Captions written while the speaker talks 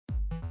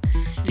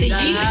The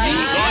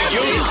Youthscape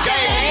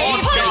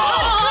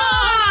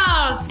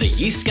Podcast. The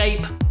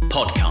Youthscape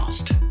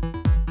Podcast.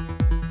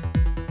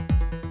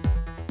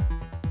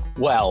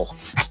 Well,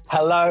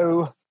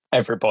 hello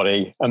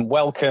everybody, and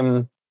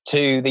welcome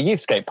to the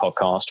Youthscape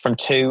Podcast from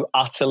two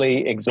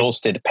utterly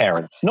exhausted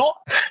parents. Not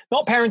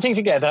parenting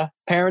together,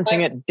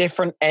 parenting at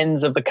different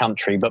ends of the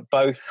country, but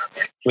both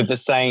with the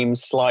same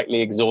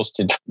slightly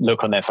exhausted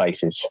look on their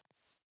faces.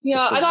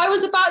 Yeah, and I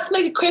was about to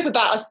make a quip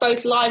about us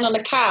both lying on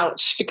the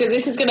couch because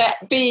this is going to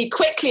be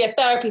quickly a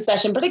therapy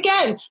session. But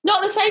again,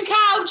 not the same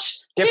couch.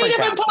 Two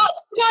different parts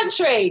of the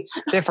country.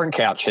 Different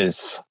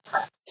couches.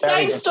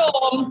 Same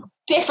storm,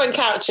 different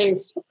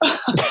couches.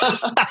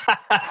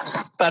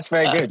 That's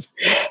very good.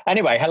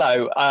 Anyway,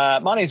 hello.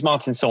 My name is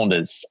Martin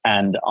Saunders,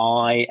 and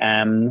I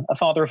am a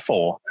father of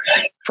four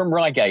from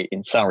Reigate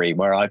in Surrey,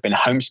 where I've been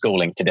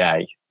homeschooling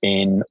today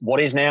in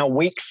what is now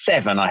week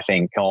 7, I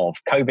think, of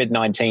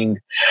COVID-19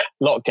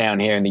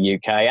 lockdown here in the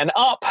UK. And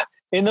up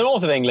in the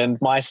north of England,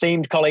 my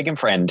esteemed colleague and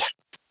friend.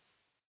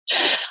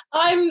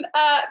 I'm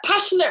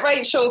passionate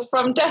Rachel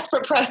from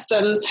Desperate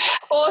Preston,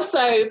 also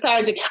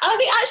parenting. And I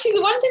think actually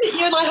the one thing that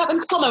you and I have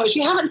in common, which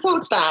we haven't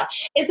talked about,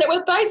 is that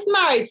we're both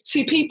married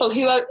to people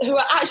who are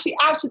actually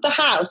out of the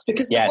house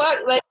because the work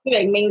they're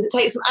doing means it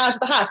takes them out of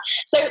the house.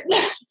 So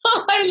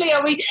not only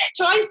are we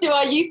trying to do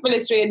our youth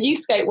ministry and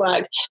youthscape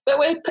work, but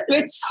we're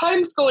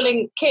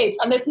homeschooling kids,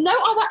 and there's no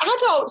other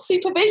adult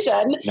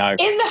supervision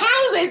in the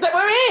houses that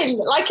we're in.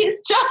 Like,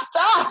 it's just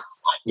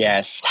us.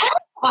 Yes.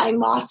 Hi,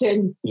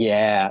 Martin.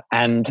 Yeah,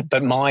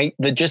 but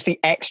the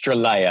extra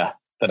layer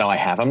that I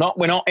have,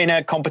 we're not in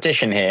a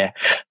competition here,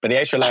 but the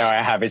extra layer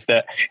I have is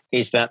that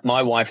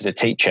my wife is a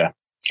teacher,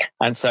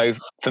 and so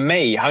for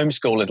me,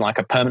 homeschool is like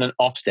a permanent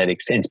Ofsted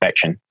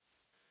inspection,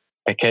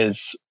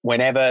 because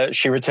whenever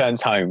she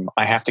returns home,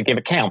 I have to give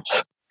account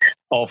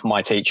of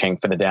my teaching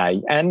for the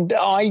day, and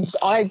I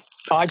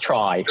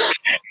try,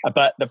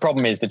 but the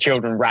problem is the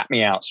children rat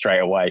me out straight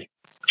away.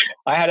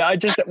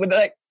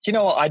 You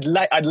know what?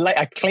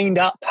 I cleaned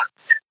up.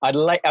 I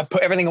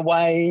put everything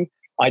away.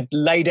 I'd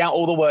laid out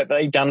all the work that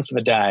they'd done for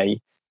the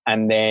day.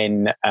 And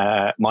then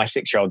my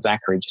 6-year-old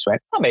Zachary just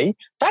went, "Mummy,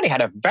 Daddy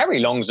had a very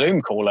long Zoom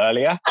call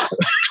earlier."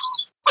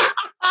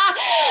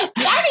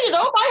 Daddy did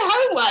all my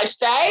homework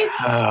today.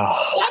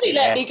 Daddy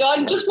let me go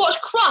and just watch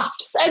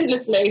Crufts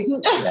endlessly.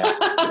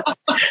 Yeah.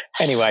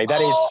 Anyway,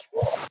 that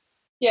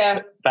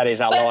is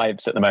our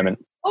lives at the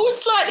moment. All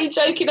slightly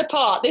joking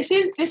apart, this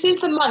is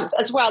the month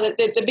as well,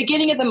 the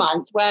beginning of the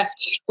month, where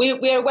we're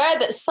aware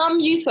that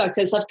some youth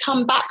workers have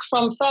come back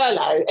from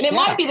furlough. And it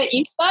might be that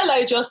you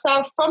furloughed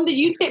yourself from the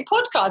Youthscape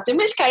Podcast, in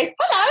which case,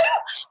 hello,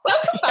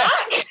 welcome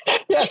back.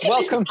 Yes,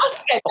 welcome.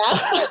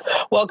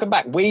 Welcome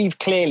back. We've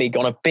clearly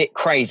gone a bit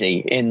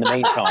crazy in the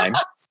meantime.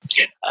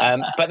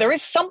 But there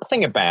is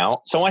something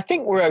about, so I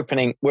think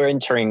we're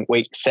entering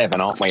week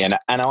 7, aren't we? And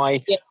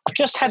I've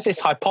just had this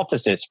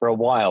hypothesis for a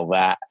while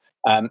that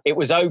it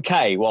was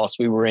okay whilst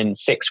we're in a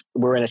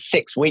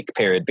 6-week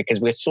period,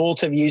 because we're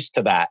sort of used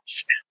to that.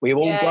 We've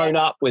all grown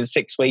up with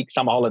 6-week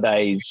summer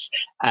holidays,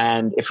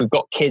 and if we've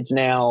got kids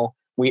now,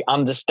 we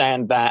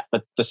understand that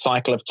the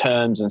cycle of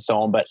terms and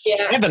so on. But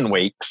 7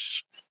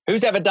 weeks,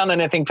 who's ever done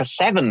anything for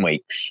 7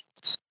 weeks?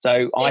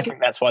 So I think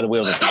that's why the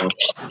wheels are turning.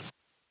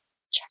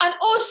 And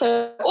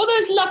also, all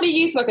those lovely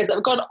youth workers that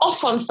have gone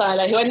off on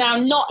furlough who are now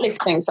not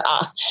listening to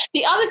us.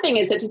 The other thing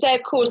is that today,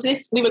 of course,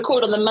 we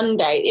record on the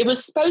Monday. It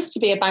was supposed to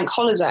be a bank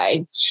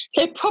holiday.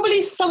 So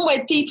probably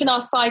somewhere deep in our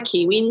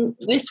psyche,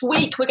 this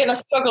week we're going to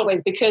struggle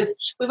with, because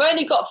we've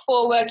only got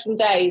 4 working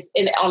days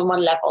on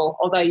one level,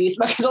 although youth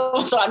workers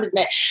all the time, isn't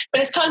it?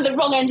 But it's kind of the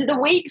wrong end of the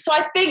week. So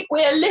I think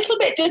we're a little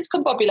bit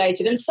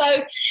discombobulated. And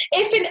so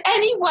if in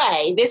any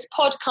way this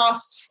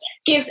podcast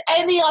gives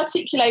any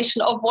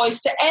articulation or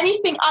voice to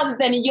anything other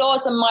than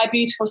yours and my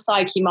beautiful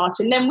psyche,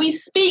 Martin, then we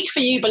speak for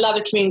you,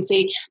 beloved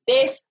community.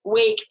 This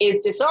week is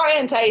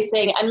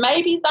disorientating, and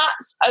maybe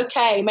that's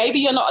okay. Maybe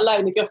you're not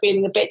alone if you're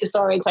feeling a bit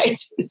disorientated.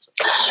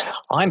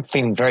 I'm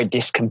feeling very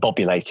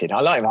discombobulated. I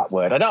like that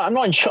word. I'm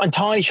not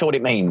entirely sure what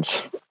it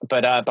means,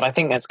 but I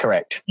think that's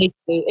correct.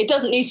 It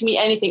doesn't need to be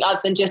anything other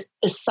than just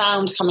the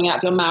sound coming out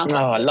of your mouth.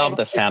 Oh, I love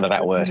the sound of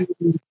that word.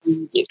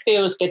 It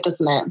feels good,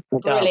 doesn't it?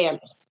 It Brilliant.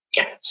 Does.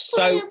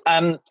 So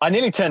I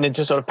nearly turned into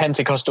a sort of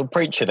Pentecostal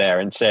preacher there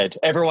and said,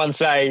 "Everyone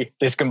say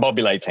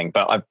discombobulating,"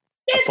 but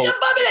we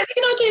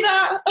cannot do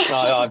that.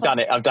 No,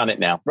 I've done it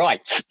now. Right.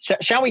 So,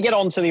 shall we get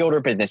on to the order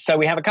of business? So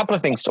we have a couple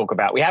of things to talk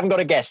about. We haven't got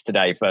a guest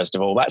today, first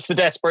of all. That's the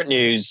desperate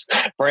news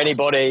for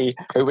anybody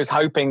who was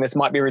hoping this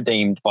might be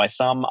redeemed by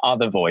some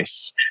other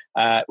voice.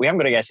 We haven't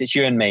got a guest. It's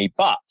you and me.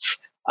 But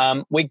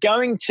we're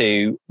going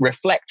to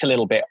reflect a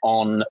little bit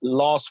on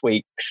last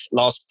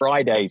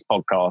Friday's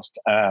podcast,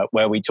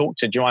 where we talked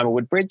to Jemima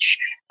Woodbridge,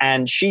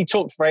 and she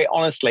talked very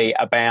honestly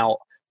about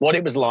what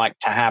it was like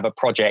to have a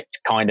project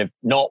kind of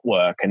not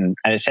work, and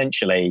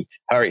essentially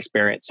her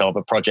experience of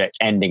a project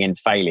ending in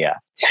failure.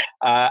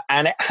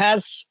 And it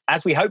has,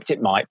 as we hoped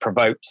it might,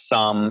 provoked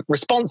some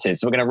responses.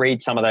 So we're going to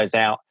read some of those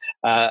out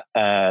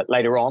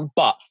later on.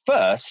 But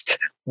first,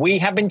 we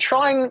have been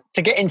trying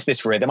to get into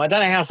this rhythm. I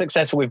don't know how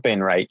successful we've been,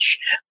 Rach,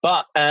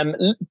 but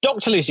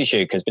Dr. Lucy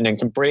Shuke has been doing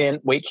some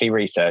brilliant weekly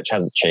research,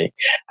 hasn't she?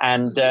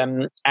 And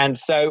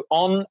so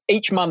on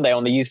each Monday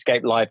on the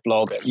Youthscape live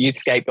blog at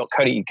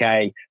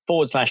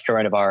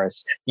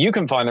youthscape.co.uk/coronavirus, you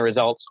can find the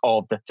results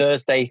of the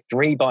Thursday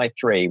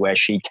 3x3, where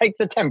she takes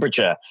the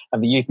temperature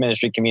of the youth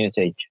ministry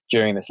community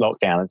during this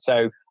lockdown. And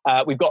so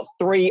we've got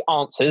 3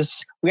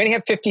 answers. We only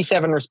have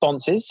 57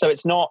 responses, so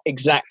it's not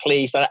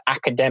exactly sort of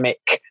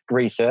academic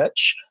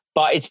research,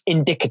 but it's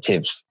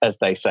indicative, as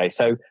they say.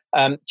 So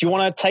do you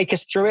want to take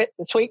us through it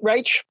this week,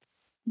 Rach?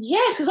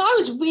 Yes, because I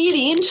was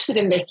really interested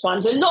in this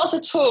one. So lots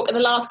of talk in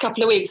the last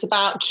couple of weeks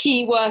about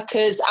key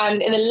workers, and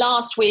in the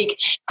last week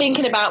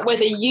thinking about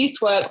whether youth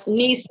work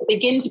needs to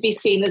begin to be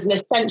seen as an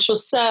essential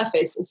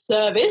service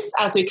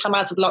as we come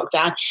out of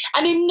lockdown.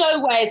 And in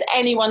no way is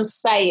anyone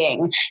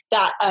saying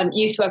that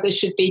youth workers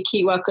should be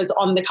key workers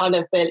on the kind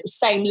of the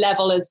same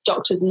level as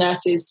doctors,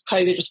 nurses,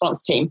 COVID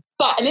response team.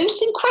 But an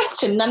interesting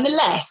question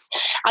nonetheless,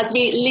 as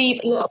we leave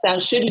lockdown,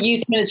 should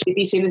youth ministry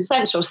be seen as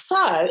essential?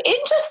 So,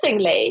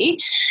 interestingly,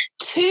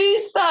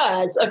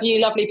 2/3 of you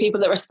lovely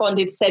people that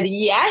responded said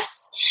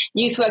yes,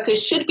 youth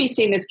workers should be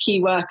seen as key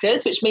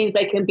workers, which means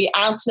they can be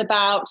out and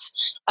about,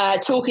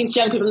 talking to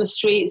young people in the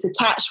streets,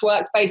 attached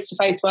work,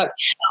 face-to-face work.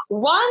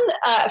 One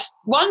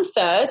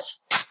third,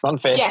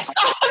 yes,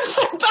 I'm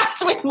so bad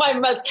with my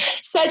mouth,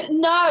 said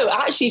no,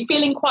 actually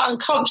feeling quite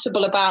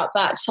uncomfortable about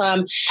that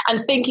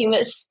and thinking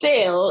that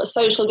still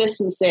social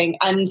distancing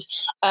and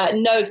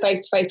no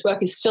face-to-face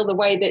work is still the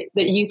way that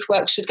youth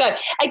work should go.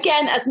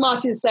 Again, as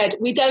Martin said,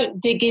 we don't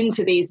dig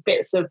into these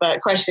bits of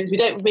questions. We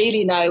don't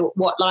really know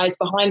what lies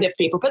behind it,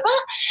 people. But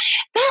that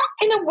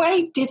in a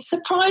way did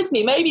surprise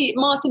me. Maybe,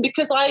 Martin,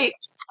 because I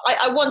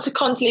want to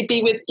constantly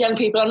be with young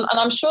people, and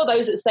I'm sure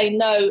those that say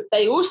no,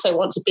 they also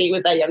want to be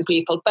with their young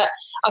people, but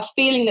are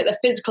feeling that the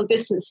physical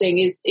distancing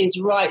is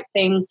right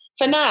thing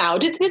for now.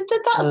 Did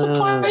that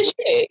surprise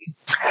you?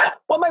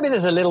 Well, maybe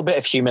there's a little bit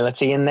of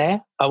humility in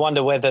there. I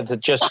wonder whether the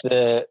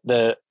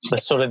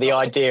sort of the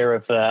idea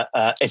of the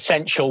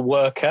essential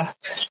worker,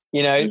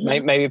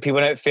 maybe people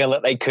don't feel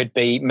that they could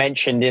be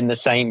mentioned in the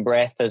same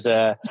breath as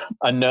a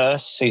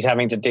nurse who's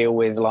having to deal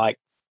with like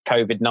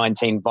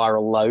COVID-19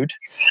 viral load.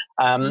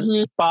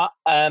 But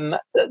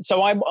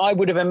so I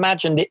would have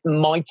imagined it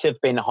might have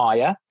been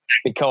higher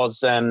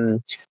because I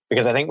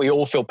think we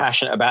all feel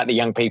passionate about the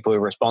young people we're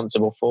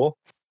responsible for.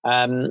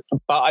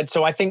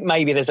 So I think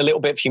maybe there's a little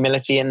bit of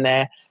humility in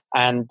there.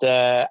 And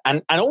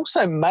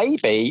also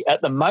maybe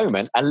at the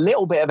moment a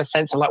little bit of a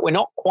sense of like we're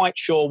not quite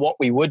sure what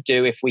we would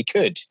do if we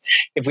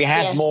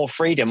had more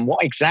freedom.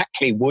 What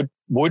exactly would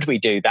we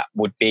do that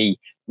would be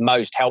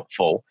most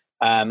helpful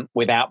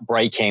without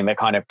breaking the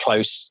kind of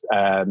close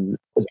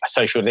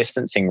social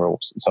distancing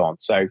rules and so on.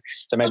 So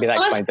maybe that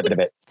explains a bit of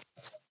it.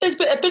 There's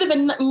a bit of a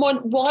more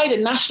wider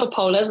national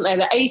poll, isn't there?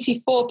 That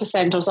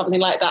 84% or something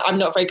like that. I'm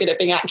not very good at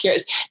being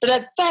accurate, but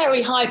a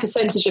very high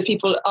percentage of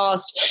people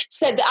asked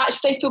said that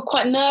actually they feel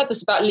quite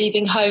nervous about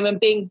leaving home and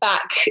being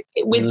back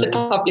with the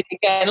public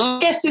again. I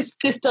guess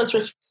this does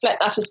reflect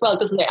that as well,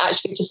 doesn't it?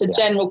 Actually, just a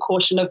general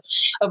caution of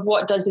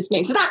what does this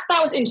mean. So that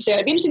was interesting.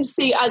 It'd be interesting to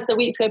see as the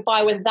weeks go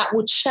by whether that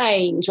will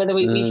change, whether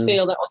we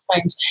feel that will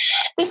change.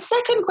 The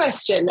second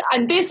question,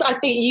 and this I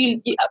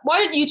think why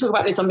don't you talk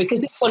about this one,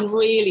 because this one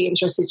really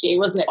interested you,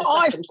 wasn't it?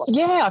 I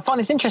find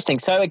this interesting.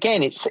 So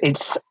again, it's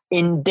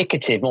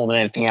indicative more than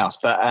anything else.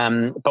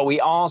 But we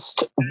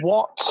asked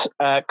what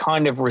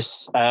kind of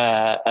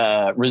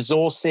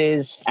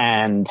resources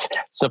and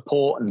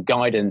support and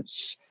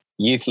guidance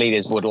youth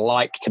leaders would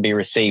like to be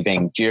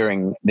receiving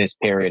during this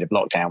period of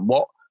lockdown.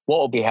 What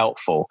will be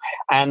helpful?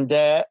 And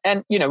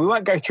we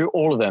won't go through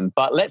all of them,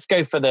 but let's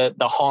go for the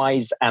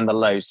highs and the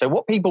lows. So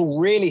what people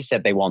really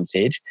said they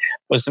wanted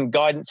was some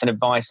guidance and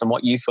advice on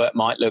what youth work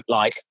might look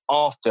like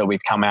after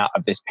we've come out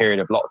of this period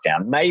of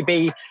lockdown.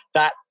 Maybe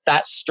that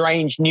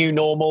strange new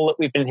normal that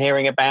we've been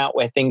hearing about,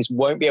 where things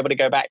won't be able to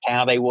go back to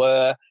how they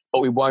were,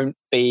 but we won't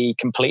be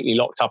completely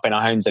locked up in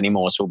our homes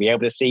anymore. So we'll be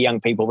able to see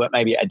young people, but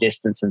maybe at a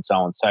distance and so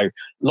on. So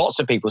lots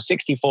of people,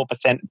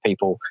 64% of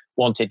people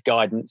wanted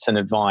guidance and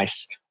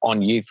advice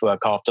on youth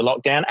work after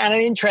lockdown, and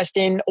an interest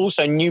in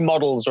also new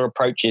models or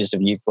approaches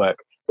of youth work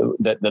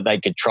that they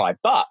could try.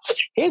 But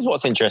here's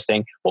what's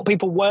interesting. What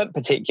people weren't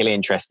particularly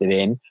interested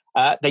in,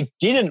 they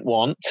didn't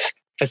want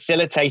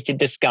facilitated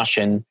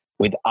discussion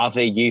with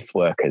other youth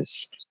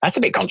workers. That's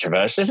a bit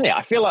controversial, isn't it?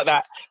 I feel like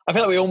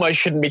we almost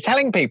shouldn't be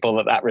telling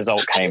people that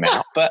result came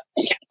out, but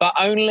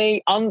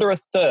only under a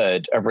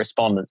third of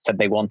respondents said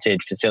they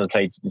wanted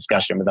facilitated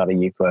discussion with other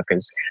youth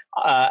workers.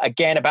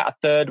 Again, about a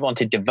third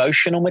wanted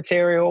devotional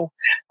material,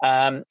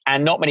 and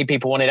not many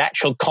people wanted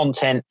actual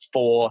content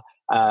for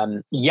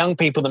young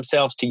people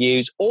themselves to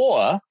use,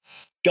 or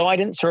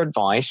guidance or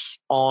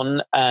advice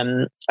on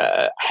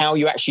how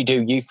you actually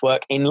do youth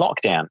work in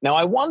lockdown. Now,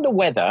 I wonder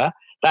whether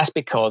that's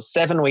because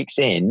 7 weeks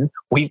in,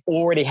 we've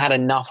already had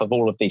enough of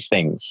all of these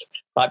things.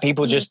 Like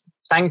people just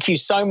thank you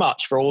so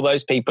much for all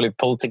those people who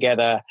pulled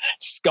together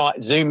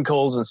Zoom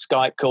calls and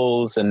Skype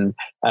calls and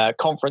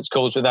conference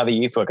calls with other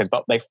youth workers,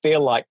 but they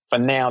feel like for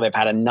now they've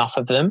had enough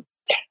of them.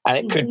 And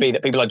it could be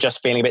that people are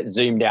just feeling a bit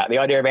zoomed out. The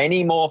idea of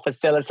any more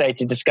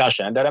facilitated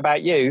discussion, I don't know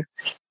about you,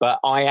 but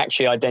I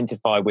actually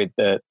identify with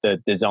the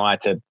desire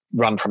to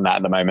run from that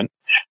at the moment.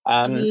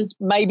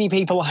 Maybe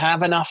people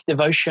have enough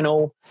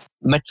devotional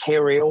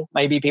material.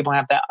 Maybe people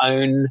have their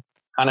own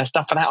kind of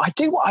stuff for that.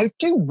 I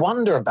do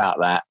wonder about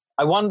that.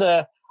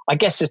 I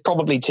guess there's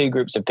probably two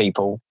groups of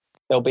people.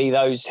 There'll be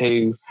those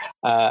who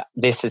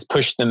this has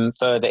pushed them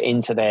further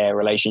into their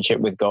relationship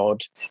with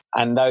God,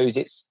 and those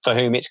for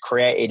whom it's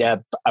created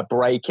a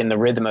break in the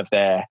rhythm of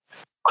their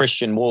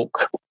Christian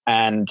walk,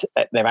 and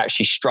they've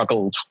actually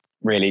struggled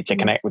really to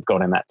connect with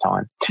God in that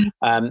time.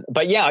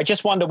 But yeah, I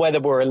just wonder whether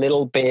we're a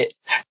little bit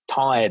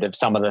tired of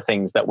some of the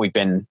things that we've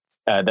been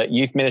that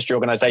youth ministry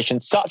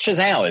organizations such as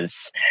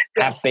ours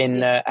have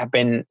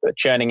been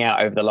churning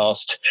out over the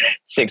last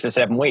 6 or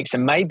 7 weeks,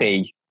 and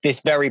maybe this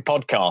very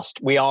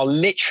podcast, we are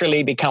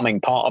literally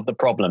becoming part of the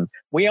problem.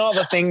 We are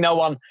the thing no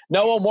one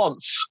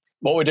wants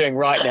what we're doing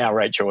right now,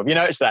 Rachel. Have you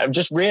noticed that? I've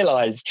just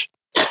realized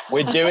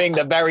we're doing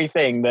the very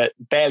thing that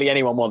barely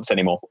anyone wants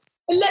anymore.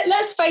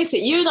 Let's face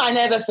it, you and I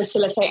never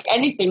facilitate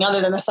anything other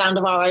than the sound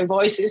of our own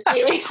voices,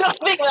 do we? So I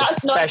think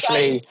that's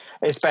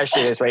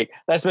especially this week.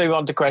 Let's move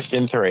on to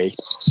question 3.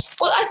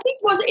 Well, I think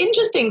what's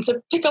interesting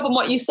to pick up on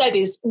what you said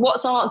is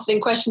what's answered in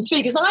question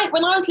 3. Because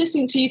when I was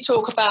listening to you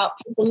talk about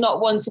people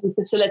not wanting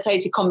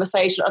facilitated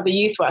conversation with other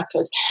youth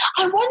workers,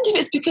 I wonder if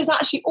it's because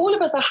actually all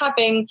of us are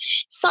having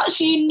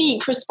such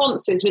unique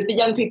responses with the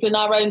young people in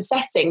our own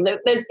setting that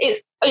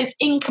it's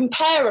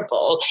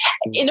incomparable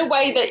in a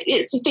way that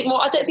it's to think,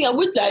 well, I don't think I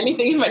would learn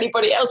anything from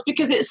anybody else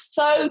because it's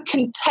so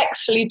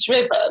contextually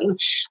driven.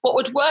 What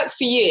would work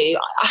for you,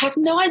 I have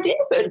no idea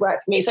if it would work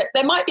for me. So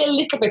there might be a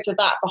little bit of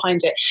that behind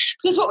it.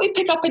 Because what we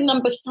pick up in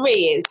number 3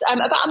 is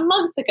about a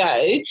month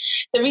ago,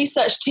 the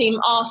research team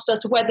asked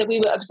us whether we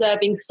were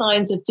observing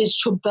signs of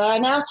digital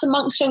burnout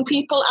amongst young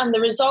people. And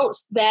the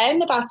results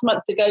then, about a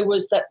month ago,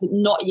 was that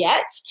not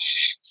yet.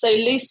 So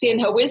Lucy, in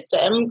her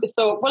wisdom,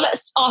 thought, well,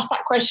 let's ask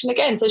that question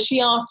again. So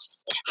she asked,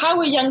 how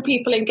are young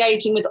people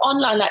engaging with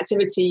online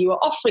activity you were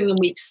offering in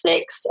week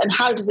 6, and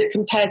how does it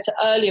compare to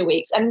earlier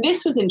weeks? And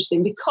this was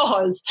interesting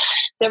because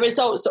the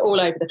results are all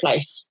over the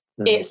place.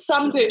 It's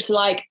some groups are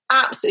like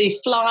absolutely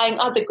flying,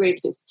 other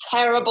groups it's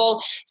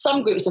terrible,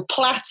 some groups are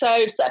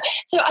plateaued.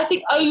 So I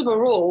think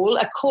overall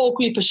a core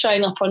group are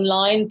showing up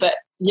online, but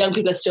young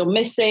people are still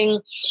missing.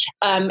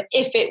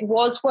 If it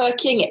was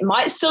working, it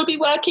might still be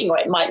working, or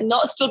it might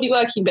not still be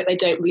working, but they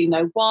don't really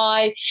know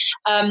why.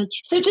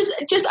 So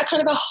just a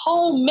kind of a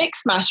whole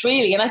mix mash,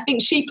 really. And I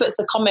think she puts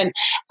a comment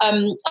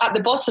at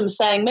the bottom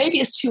saying maybe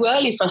it's too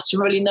early for us to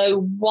really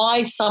know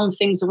why some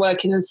things are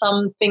working and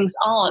some things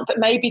aren't, but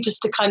maybe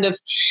just to kind of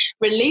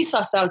release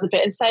ourselves a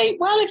bit and say,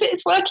 well, if it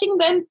is working,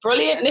 then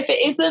brilliant. And if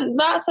it isn't,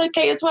 that's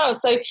okay as well.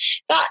 So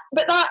that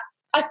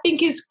I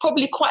think is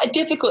probably quite a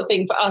difficult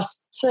thing for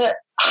us to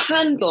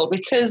handle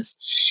because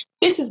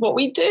this is what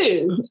we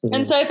do.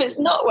 And so if it's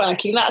not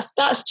working,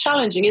 that's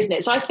challenging, isn't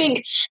it? So I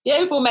think the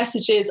overall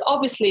message is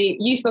obviously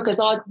youth workers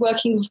are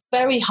working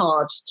very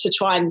hard to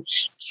try and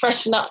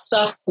freshen up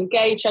stuff,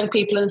 engage young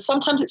people, and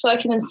sometimes it's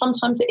working and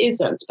sometimes it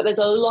isn't. But there's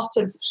a lot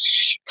of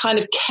kind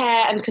of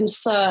care and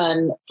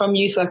concern from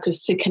youth workers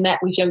to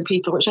connect with young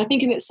people, which I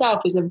think in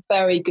itself is a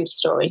very good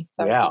story.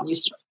 Very good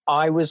news story.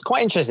 I was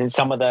quite interested in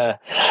some of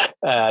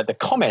the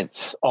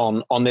comments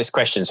on this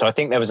question. So I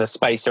think there was a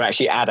space to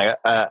actually add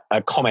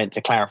a comment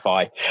to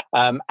clarify.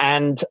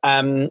 And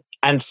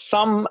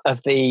some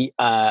of the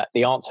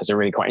answers are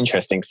really quite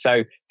interesting.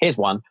 So here's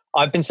one.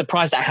 I've been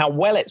surprised at how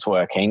well it's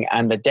working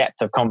and the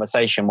depth of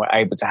conversation we're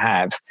able to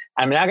have.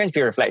 I'm now going to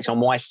be reflecting on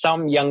why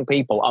some young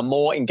people are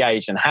more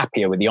engaged and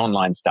happier with the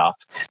online stuff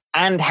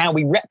and how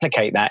we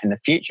replicate that in the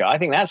future. I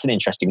think that's an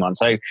interesting one.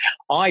 So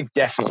I've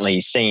definitely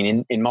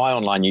seen in my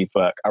online youth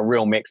work a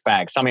real mixed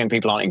bag. Some young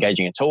people aren't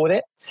engaging at all with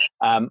it.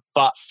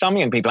 But some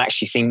young people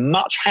actually seem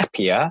much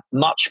happier,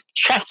 much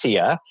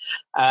chattier,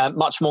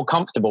 much more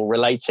comfortable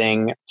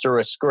relating through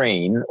a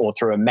screen or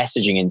through a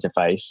messaging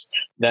interface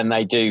than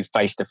they do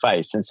face to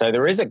face. And so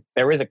there is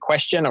a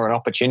question or an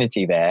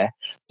opportunity there,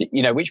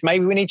 which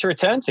maybe we need to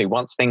return to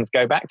once things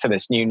go back to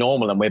this new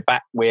normal and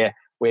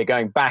we're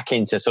going back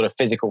into sort of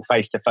physical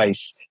face to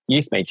face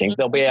youth meetings.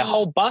 There'll be a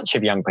whole bunch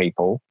of young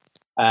people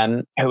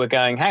who are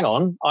going, hang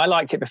on, I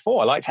liked it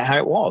before. I liked it how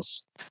it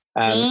was.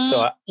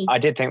 So I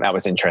did think that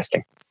was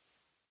interesting.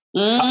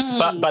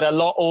 But a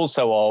lot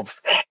also of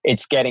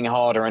it's getting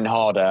harder and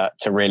harder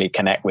to really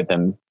connect with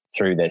them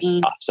through this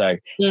stuff. So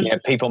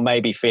people may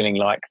be feeling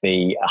like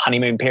the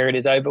honeymoon period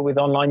is over with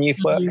online youth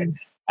work,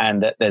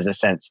 and that there's a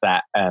sense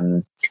that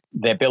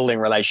they're building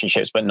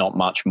relationships, but not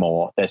much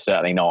more. They're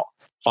certainly not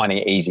finding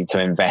it easy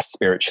to invest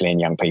spiritually in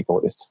young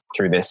people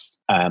through this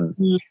kind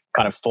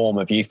of form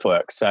of youth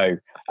work. So,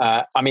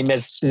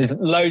 there's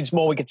loads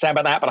more we could say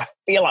about that, but I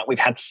feel like we've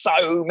had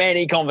so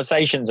many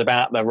conversations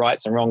about the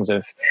rights and wrongs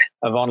of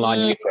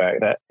online youth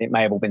work that it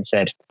may have all been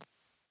said.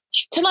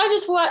 Can I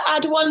just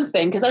add one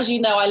thing? Because as you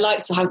know, I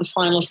like to have the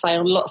final say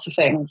on lots of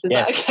things. Is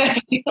that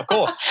okay? Of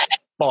course.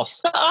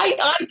 Boss.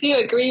 I do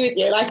agree with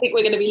you, and I think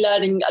we're going to be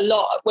learning a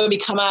lot when we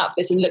come out of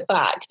this and look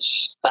back.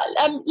 But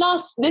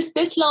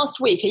this last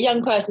week, a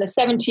young person, a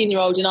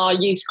 17-year-old in our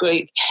youth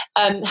group,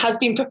 has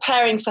been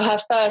preparing for her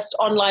first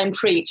online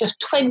preach, a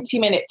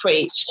 20-minute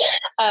preach,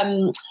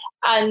 and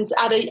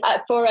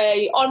for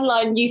a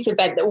online youth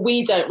event that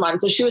we don't run.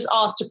 So she was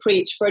asked to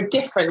preach for a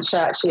different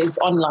church's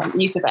online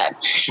youth event.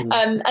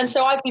 And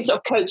so I've been sort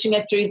of coaching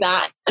her through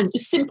that, and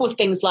simple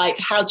things like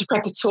how to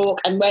prep a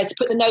talk and where to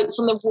put the notes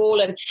on the wall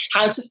and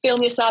how to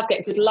film yourself,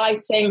 get good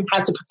lighting,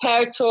 how to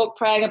prepare a talk,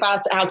 praying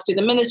about it, how to do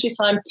the ministry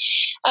time.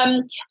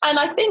 And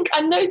I think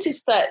I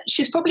noticed that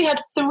she's probably had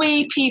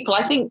 3 people,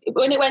 I think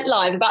when it went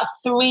live, about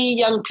 3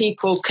 young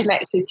people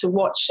connected to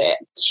watch it.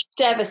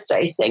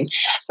 Devastating.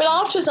 But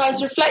afterwards I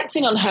was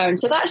reflecting on her and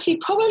said, actually,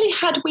 probably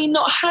had we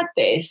not had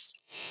this,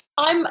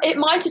 it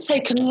might have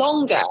taken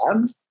longer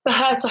for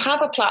her to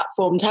have a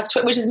platform, to have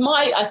which is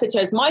I said to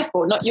her, it's my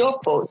fault, not your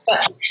fault. But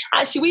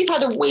actually, we've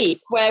had a week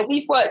where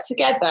we've worked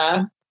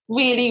together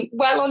really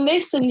well on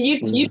this, and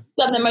you've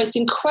done the most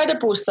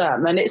incredible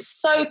sermon. It's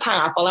so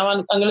powerful.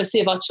 I'm going to see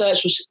if our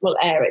church will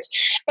air it.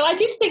 But I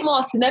did think,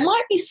 Martin, there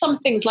might be some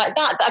things like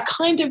that are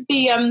kind of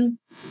the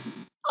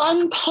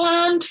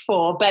unplanned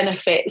for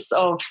benefits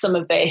of some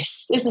of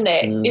this, isn't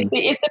it?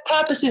 If the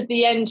purpose is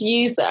the end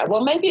user,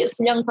 well, maybe it's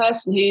the young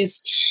person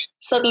who's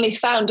suddenly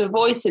found a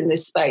voice in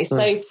this space.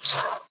 So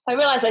I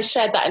realised I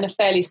shared that in a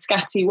fairly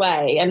scatty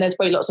way, and there's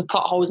probably lots of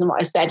potholes in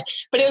what I said,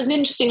 but it was an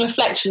interesting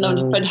reflection on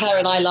her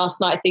and I last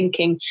night,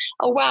 thinking,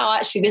 oh wow,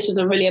 actually this was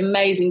a really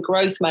amazing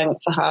growth moment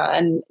for her.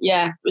 And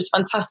yeah, it was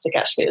fantastic.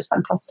 Actually, it was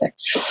fantastic.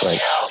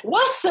 Great.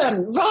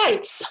 Awesome.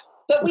 Right.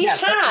 But we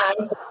have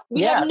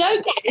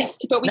no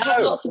guest, but we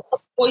have lots of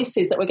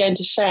voices that we're going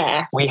to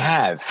share. We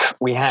have,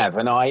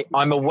 and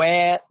I'm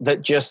aware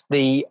that just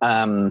the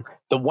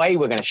way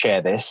we're going to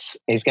share this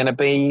is going to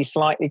be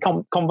slightly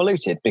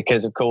convoluted,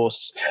 because of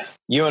course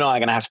you and I are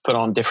going to have to put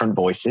on different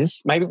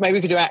voices. Maybe we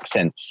could do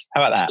accents.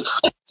 How about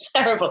that?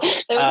 Terrible.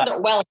 There was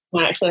not well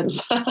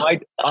accents.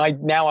 I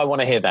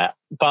want to hear that,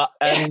 but.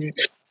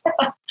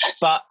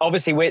 But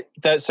obviously,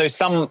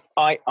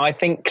 I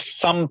think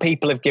some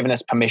people have given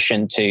us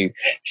permission to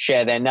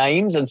share their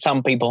names, and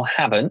some people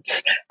haven't.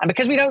 And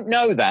because we don't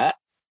know that,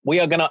 we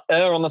are going to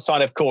err on the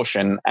side of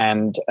caution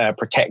and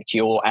protect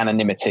your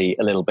anonymity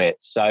a little bit.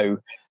 So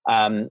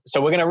we're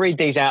going to read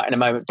these out in a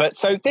moment. But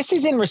so this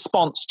is in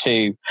response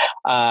to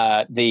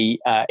the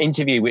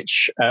interview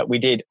which we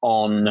did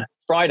on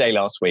Friday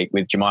last week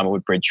with Jemima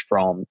Woodbridge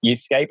from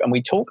Youthscape, and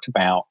we talked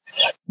about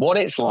what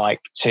it's like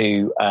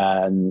to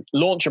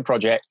launch a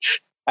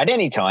project at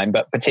any time,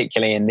 but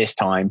particularly in this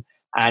time,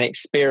 and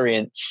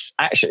experience,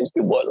 actually,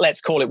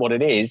 let's call it what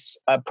it is,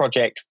 a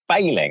project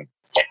failing.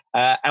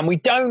 And we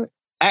don't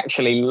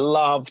actually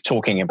love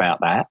talking about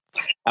that,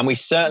 and we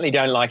certainly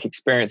don't like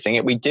experiencing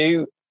it. We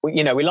do.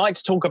 We like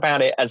to talk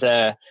about it as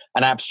an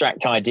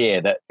abstract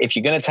idea that if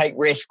you're going to take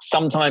risks,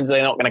 sometimes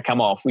they're not going to come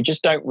off. We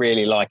just don't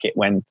really like it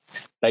when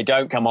they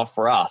don't come off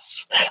for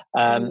us.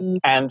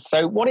 And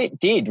so what it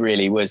did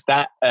really was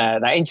that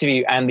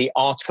interview and the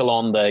article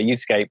on the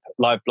Youthscape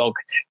live blog,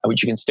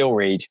 which you can still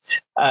read,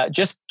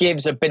 just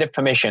gives a bit of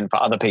permission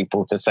for other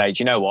people to say,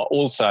 do you know what?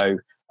 Also,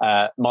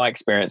 my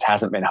experience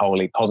hasn't been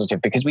wholly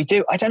positive, because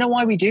I don't know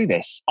why we do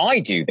this. I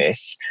do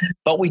this,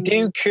 but we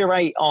do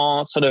curate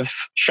our sort of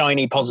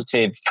shiny,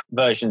 positive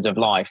versions of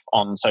life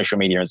on social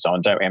media and so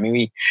on, don't we? I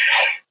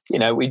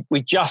mean,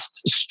 we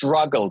just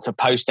struggle to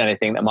post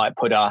anything that might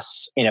put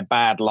us in a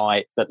bad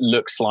light, that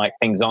looks like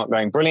things aren't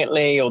going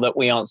brilliantly or that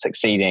we aren't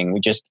succeeding. We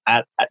just,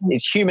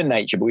 it's human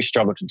nature, but we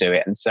struggle to do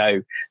it. And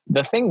so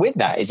the thing with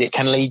that is it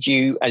can lead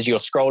you, as you're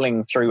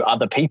scrolling through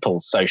other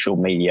people's social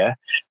media,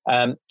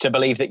 to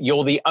believe that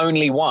you're the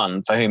only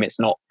one for whom it's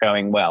not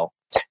going well.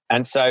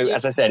 And so,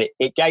 as I said,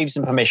 it gave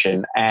some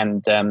permission,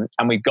 and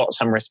we've got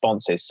some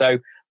responses. So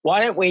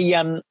why don't we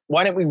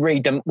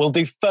read them? We'll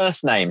do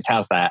first names.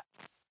 How's that?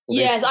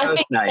 Yes, I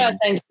think first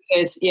names are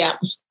good. Yeah.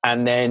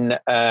 And then,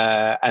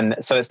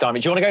 so let's dive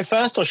in. Do you want to go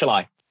first, or shall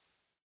I?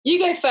 You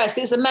go first,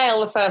 because it's a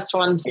male, the first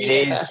one. So it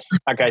is.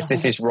 Okay, so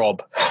this is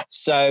Rob.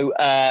 So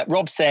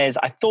Rob says,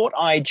 I thought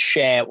I'd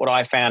share what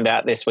I found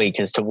out this week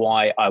as to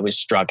why I was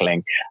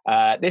struggling.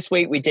 This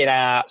week we did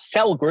our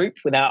cell group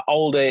with our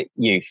older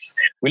youth.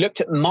 We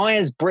looked at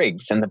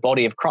Myers-Briggs and the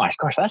body of Christ.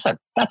 Gosh,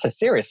 that's a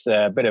serious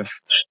bit of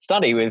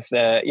study with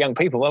young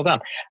people. Well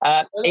done.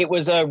 It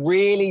was a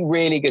really,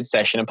 really good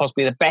session, and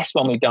possibly the best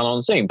one we've done on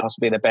Zoom,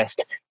 possibly the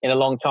best in a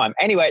long time.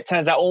 Anyway, it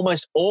turns out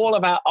almost all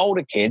of our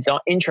older kids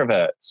are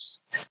introverts.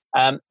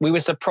 We were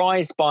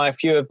surprised by a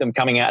few of them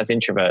coming out as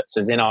introverts,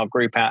 as in our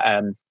group out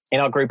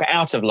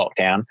of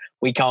lockdown,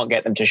 we can't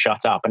get them to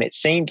shut up. And it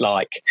seemed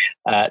like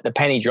the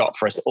penny dropped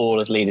for us all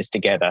as leaders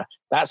together.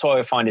 That's why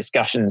we find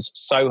discussions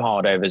so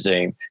hard over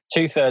Zoom.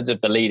 2/3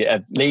 of the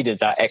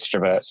leaders are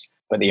extroverts,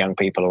 but the young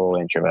people are all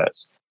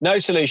introverts. No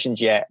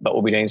solutions yet, but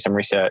we'll be doing some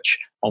research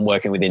on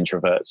working with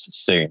introverts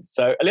soon.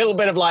 So a little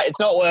bit of like, it's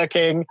not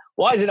working.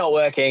 Why is it not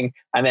working?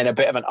 And then a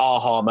bit of an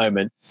aha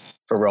moment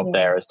for Rob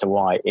there as to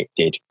why it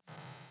did.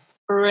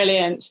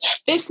 Brilliant.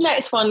 This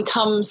next one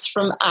comes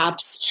from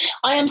Abs.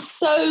 I am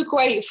so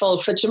grateful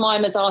for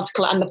Jemima's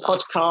article and the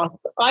podcast.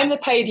 I'm the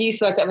paid youth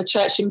worker of a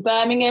church in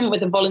Birmingham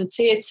with a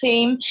volunteer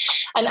team.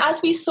 And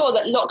as we saw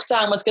that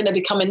lockdown was going to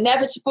become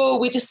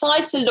inevitable, we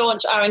decided to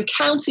launch our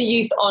Encounter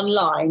Youth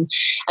online.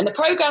 And the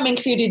program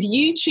included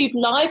YouTube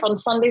Live on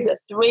Sundays at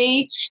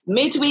 3,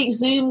 midweek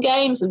Zoom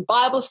games and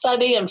Bible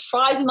study, and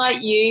Friday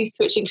night youth,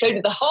 which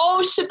included the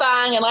whole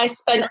shebang. And I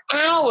spent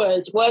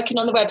hours working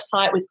on the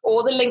website with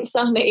all the links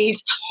I need.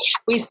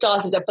 We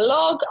started a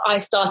blog. I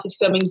started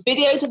filming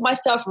videos of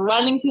myself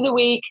running through the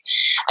week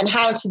and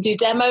how to do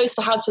demos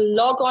for how to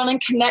log on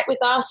and connect with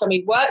us. And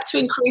we worked to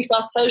increase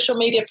our social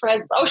media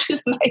presence. Oh,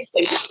 she's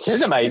amazing.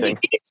 It's amazing.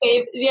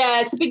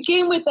 To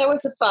begin with, there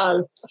was a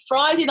buzz.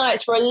 Friday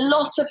nights were a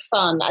lot of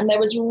fun and there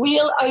was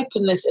real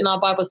openness in our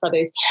Bible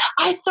studies.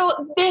 I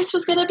thought this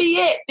was going to be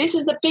it. This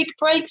is a big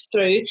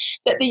breakthrough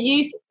that the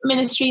youth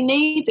ministry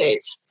needed.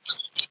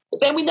 But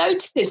then we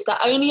noticed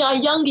that only our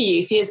younger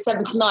youth, years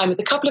 7 to 9, with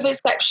a couple of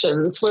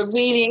exceptions, were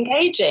really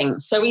engaging.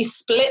 So we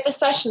split the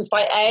sessions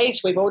by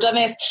age. We've all done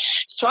this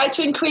to try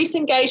to increase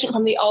engagement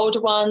from the older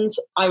ones.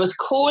 I was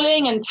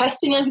calling and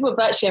testing young people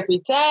virtually every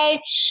day.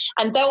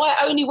 And though I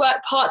only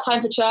work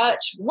part-time for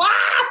church,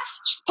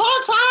 just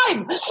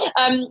part-time,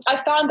 I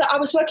found that I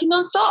was working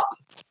non-stop.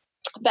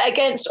 But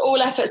against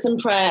all efforts and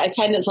prayer,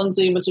 attendance on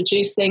Zoom was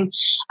reducing.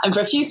 And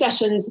for a few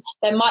sessions,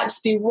 there might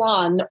just be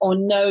one or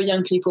no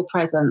young people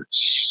present.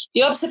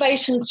 The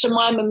observations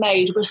Jemima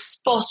made were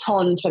spot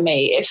on for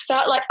me. It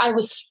felt like I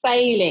was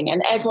failing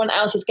and everyone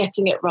else was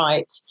getting it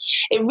right.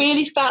 It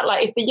really felt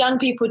like if the young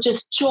people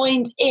just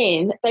joined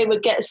in, they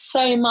would get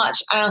so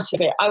much out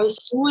of it. I was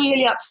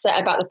really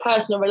upset about the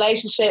personal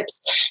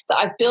relationships that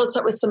I've built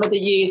up with some of the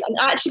youth, and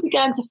I actually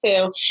began to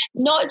feel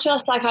not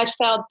just like I'd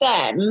failed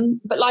them,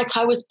 but like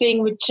I was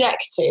being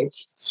rejected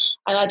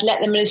and I'd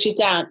let the ministry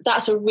down.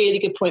 That's a really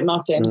good point,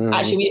 Martin.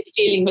 Actually, we're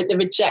dealing with the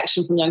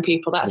rejection from young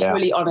people. That's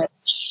really honest.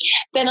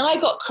 Then I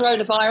got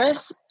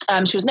coronavirus.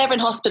 She was never in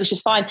hospital.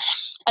 She's fine.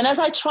 And as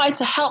I tried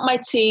to help my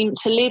team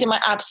to lead in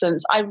my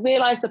absence, I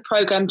realized the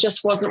program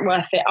just wasn't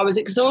worth it. I was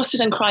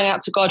exhausted and crying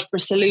out to God for a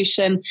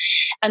solution.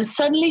 And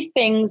suddenly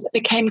things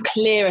became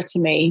clearer to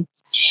me.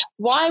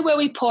 Why were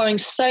we pouring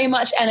so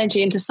much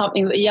energy into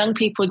something that the young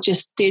people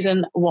just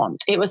didn't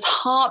want? It was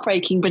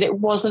heartbreaking, but it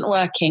wasn't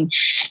working.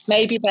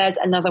 Maybe there's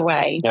another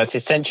way. Yeah, it's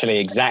essentially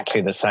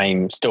exactly the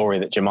same story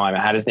that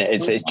Jemima had, isn't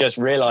it? It's just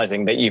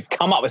realizing that you've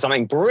come up with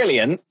something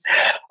brilliant,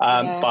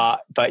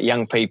 but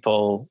young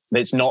people,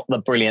 it's not the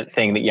brilliant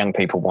thing that young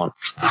people want.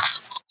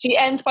 She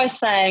ends by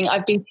saying,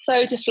 I've been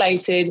so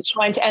deflated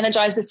trying to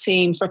energize the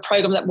team for a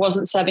program that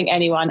wasn't serving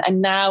anyone.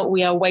 And now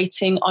we are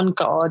waiting on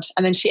God.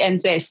 And then she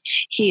ends this,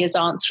 He is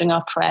answering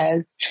our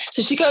prayers.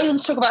 So she goes on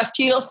to talk about a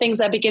few little things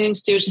they're beginning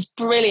to do, which is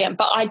brilliant.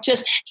 But I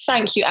just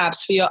thank you,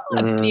 Abs, for your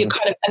kind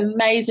of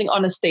amazing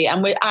honesty.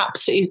 And we're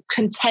absolutely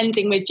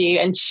contending with you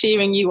and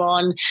cheering you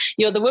on.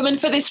 You're the woman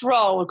for this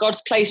role.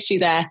 God's placed you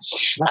there.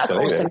 That's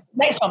awesome.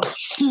 Next one.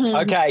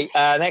 Okay.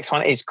 Next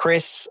one is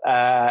Chris.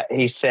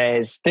 He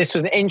says, this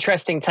was an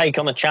interesting take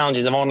on the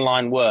challenges of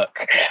online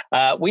work.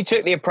 We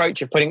took the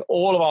approach of putting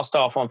all of our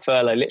staff on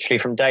furlough literally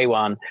from day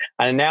one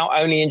and are now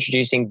only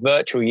introducing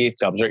virtual youth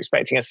clubs. We're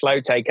expecting a slow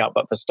take-up,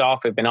 but for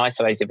staff who've been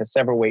isolated for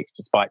several weeks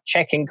despite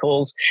check-in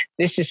calls,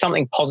 this is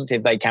something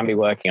positive they can be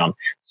working on.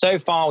 So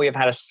far, we have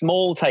had a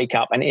small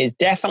take-up and it is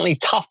definitely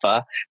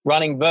tougher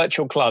running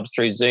virtual clubs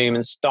through Zoom,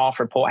 and staff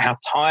report how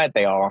tired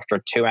they are after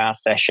a 2-hour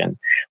session.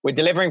 We're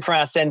delivering from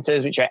our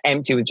centres, which are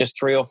empty with just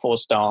 3 or 4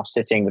 staff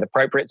sitting with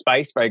appropriate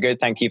space. Very good.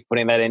 Thank you for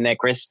putting that in there,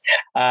 Chris.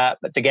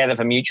 But together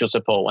for mutual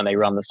support when they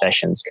run the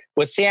sessions.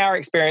 We'll see how our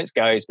experience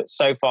goes, but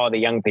so far the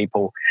young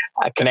people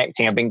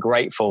connecting have been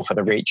grateful for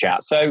the reach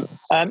out. So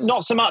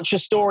not so much a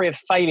story of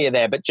failure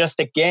there, but just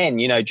again,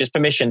 just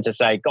permission to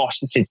say,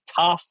 gosh, this is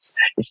tough.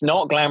 It's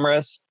not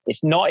glamorous.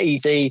 It's not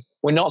easy.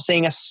 We're not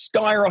seeing a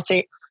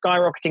skyrocketing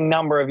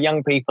number of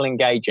young people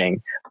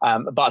engaging,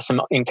 but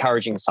some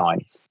encouraging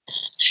signs.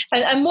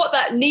 And what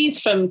that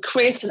needs from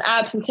Chris and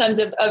Abs in terms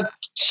of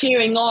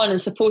cheering on and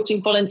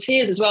supporting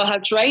volunteers as well, how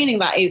draining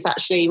that is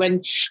actually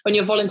when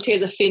your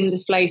volunteers are feeling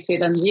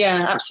deflated. And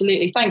yeah,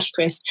 absolutely. Thank you,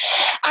 Chris.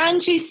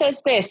 Angie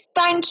says this,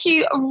 thank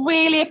you.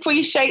 Really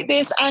appreciate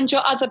this and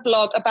your other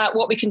blog about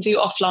what we can do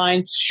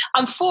offline.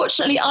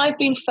 Unfortunately, I've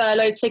been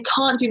furloughed, so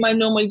can't do my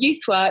normal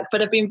youth work,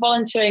 but I've been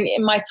volunteering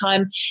in my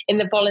time in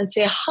the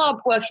volunteer hub,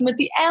 working with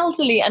the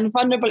elderly and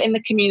vulnerable in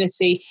the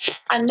community.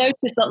 And and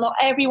notice that not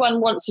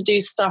everyone wants to do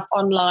stuff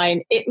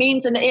online. It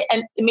means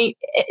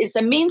it's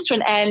a means to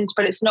an end,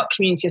 but it's not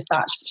community as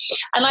such.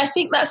 And I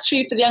think that's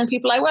true for the young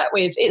people I work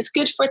with. It's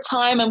good for a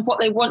time and what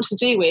they want to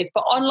do with,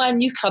 but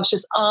online youth clubs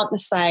just aren't the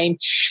same.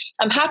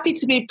 I'm happy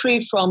to be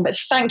approved from, but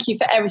thank you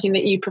for everything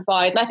that you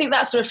provide. And I think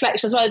that's a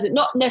reflection as well, is it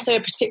not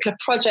necessarily a particular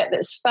project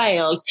that's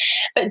failed,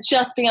 but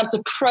just being able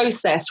to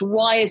process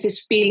why is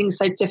this feeling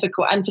so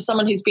difficult. And for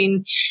someone who's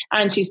been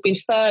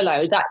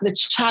furloughed, that the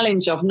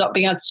challenge of not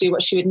being able to do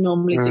what she would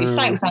normally do.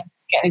 Thanks, Angie,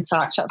 for getting in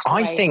touch. That's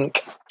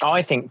great.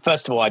 I think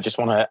first of all, I just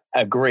want to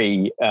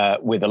agree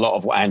with a lot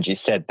of what Angie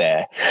said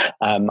there.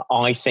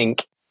 I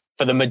think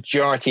for the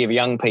majority of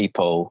young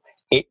people,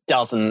 it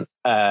doesn't.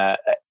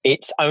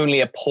 It's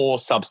only a poor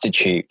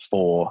substitute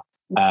for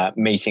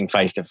meeting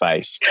face to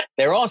face.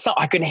 There are some,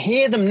 I can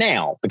hear them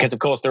now because, of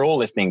course, they're all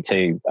listening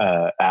to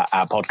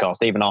our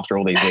podcast, even after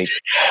all these weeks.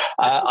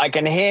 I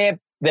can hear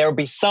there will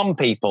be some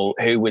people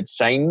who would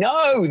say,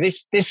 no,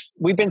 this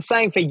we've been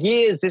saying for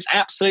years, this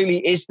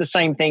absolutely is the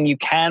same thing. You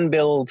can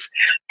build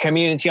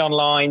community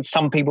online.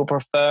 Some people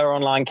prefer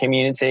online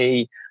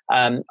community.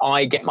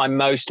 I get my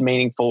most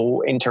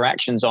meaningful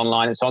interactions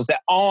online and so on. So there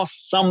are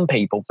some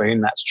people for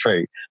whom that's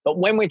true. But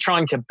when we're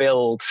trying to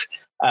build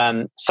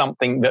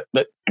something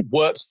that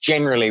works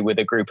generally with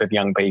a group of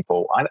young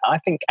people, I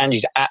think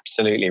Angie's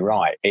absolutely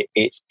right.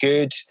 It's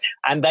good.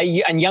 And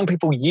young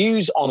people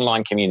use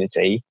online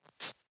community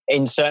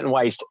in certain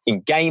ways,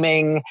 in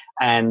gaming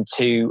and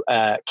to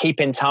keep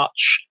in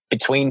touch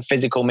between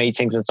physical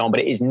meetings and so on.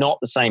 But it is not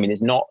the same. It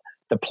is not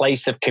the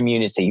place of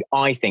community,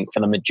 I think, for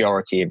the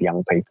majority of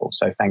young people.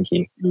 So thank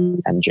you,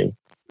 Angie.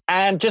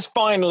 And just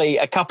finally,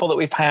 a couple that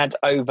we've had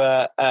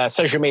over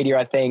social media,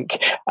 I think.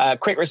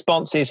 Quick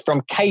responses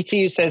from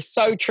Katie, who says,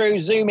 so true,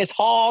 Zoom is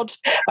hard.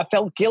 I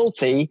felt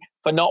guilty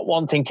for not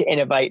wanting to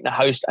innovate and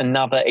host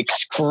another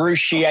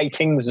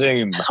excruciating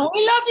Zoom. Oh,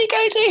 we love you,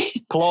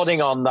 Katie.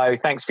 Plodding on, though.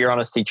 Thanks for your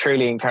honesty.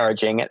 Truly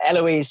encouraging. And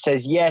Eloise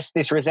says, yes,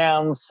 this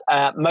resounds.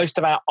 Most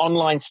of our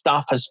online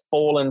stuff has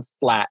fallen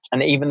flat,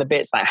 and even the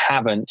bits that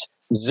haven't.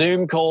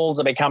 Zoom calls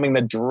are becoming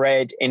the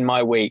dread in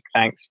my week.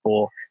 Thanks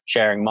for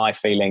sharing my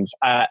feelings.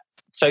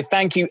 So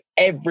thank you,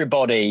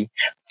 everybody,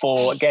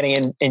 for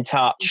getting in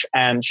touch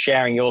and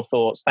sharing your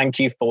thoughts. Thank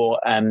you for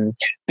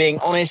being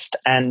honest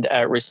and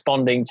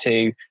responding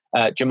to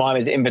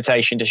Jemima's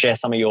invitation to share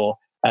some of your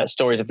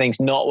stories of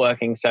things not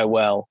working so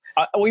well.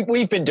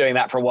 We've been doing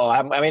that for a while,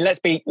 haven't we? I mean,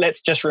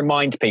 let's just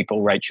remind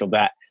people, Rachel,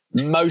 that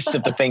most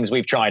of the things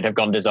we've tried have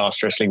gone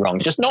disastrously wrong.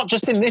 Not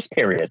just in this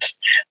period,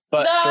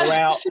 but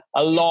throughout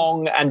a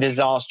long and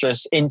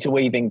disastrous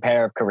interweaving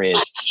pair of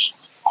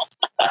careers.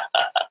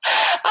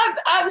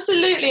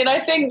 Absolutely. And I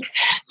think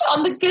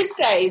on the good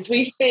days,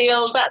 we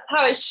feel that's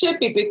how it should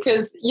be,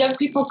 because young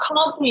people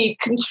can't be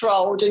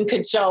controlled and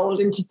cajoled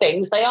into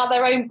things. They are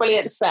their own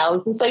brilliant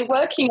selves. And so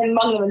working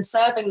among them and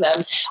serving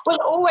them will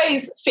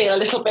always feel a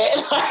little bit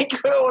like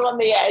we're all on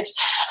the edge.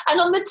 And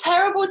on the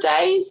terrible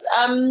days,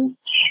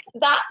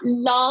 that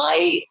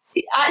lie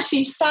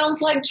actually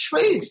sounds like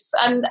truth.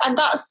 And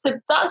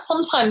that's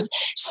sometimes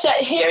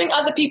hearing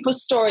other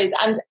people's stories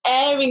and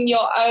airing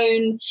your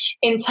own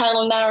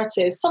internal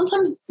narratives.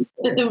 Sometimes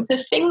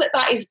the thing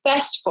that is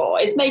best for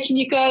is making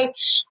you go,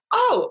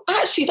 oh,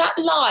 actually that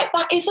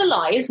is a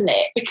lie, isn't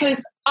it?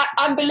 Because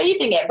I'm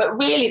believing it, but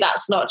really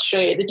that's not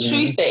true. The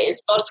truth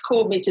is God's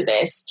called me to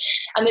this.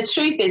 And the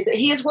truth is that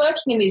he is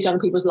working in these young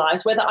people's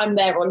lives, whether I'm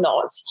there or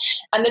not.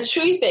 And the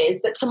truth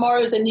is that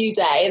tomorrow is a new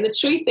day. And the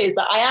truth is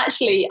that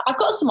I've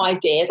got some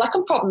ideas. I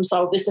can problem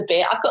solve this a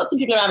bit. I've got some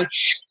people around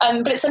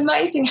me. But it's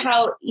amazing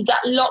how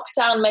that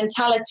lockdown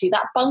mentality,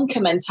 that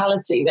bunker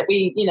mentality that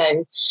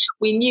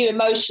we knew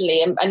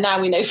emotionally and now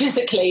we know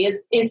physically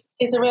is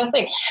a real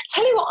thing.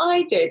 Tell you what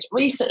I did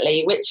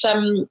recently,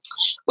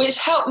 which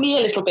helped me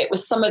a little bit with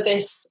some of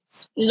this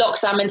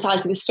lockdown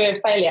mentality, this fear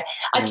of failure.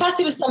 I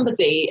chatted with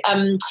somebody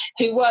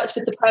who works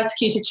with the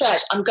persecuted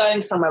church. I'm going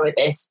somewhere with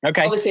this.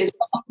 Okay. Obviously, it's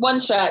one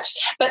church.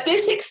 But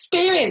this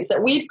experience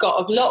that we've got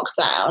of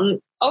lockdown,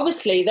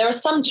 obviously, there are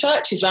some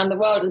churches around the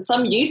world and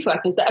some youth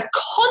workers that are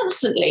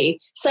constantly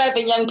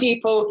serving young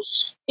people,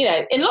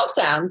 in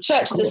lockdown.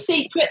 Churches are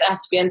secret, they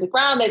have to be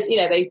underground. There's,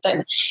 they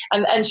don't.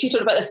 And she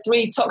talked about the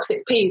 3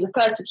 toxic P's of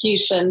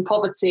persecution,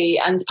 poverty,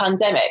 and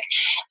pandemic.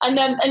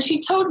 And she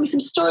told me some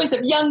stories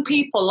of young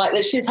people like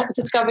that she's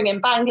discovering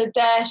in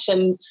Bangladesh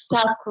and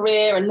South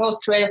Korea and North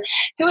Korea,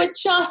 who are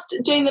just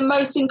doing the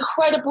most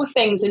incredible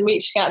things in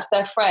reaching out to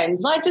their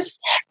friends. And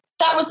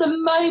that was a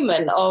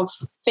moment of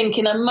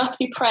thinking I must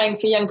be praying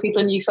for young people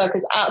and youth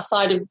workers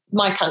outside of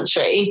my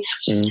country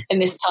in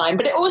this time.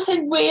 But it also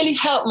really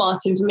helped,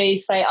 Martin, for me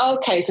say,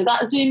 okay, so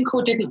that Zoom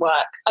call didn't work.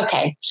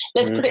 Okay,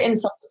 let's put it in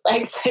some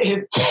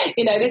perspective.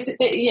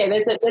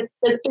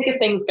 There's bigger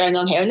things going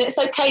on here. And it's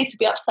okay to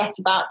be upset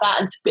about that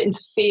and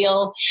to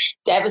feel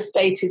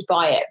devastated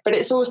by it. But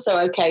it's also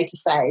okay to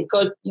say,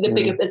 God,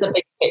 there's a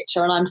big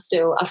picture and I've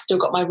still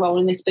got my role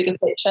in this bigger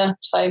picture.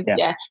 So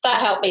yeah,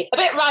 that helped me. A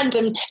bit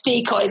random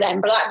decoy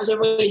then, but that was a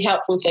really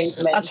helpful thing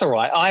for me. That's all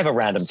right. I have a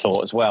random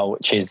thought as well,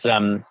 which is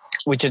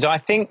I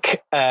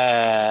think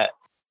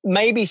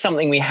maybe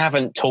something we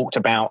haven't talked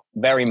about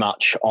very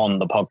much on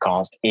the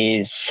podcast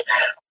is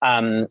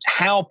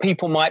how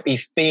people might be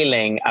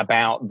feeling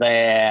about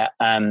their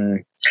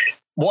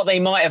what they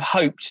might have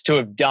hoped to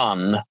have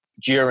done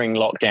during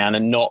lockdown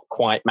and not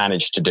quite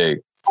managed to do.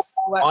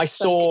 I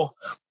saw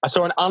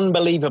an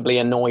unbelievably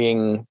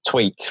annoying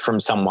tweet from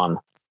someone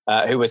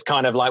who was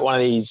kind of like one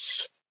of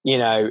these, you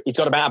know, he's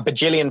got about a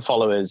bajillion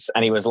followers,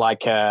 and he was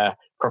like a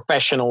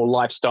professional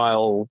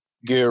lifestyle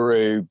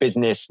guru,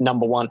 business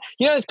number one.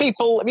 You know those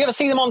people, have you ever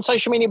seen them on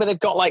social media where they've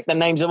got like the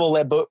names of all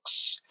their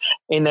books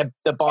in the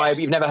bio, but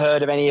you've never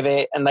heard of any of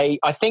it? And I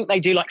think they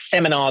do like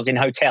seminars in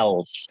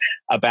hotels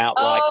about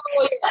like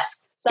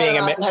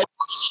being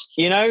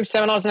you know,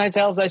 seminars in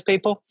hotels, those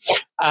people.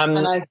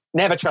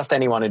 Never trust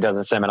anyone who does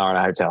a seminar in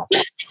a hotel.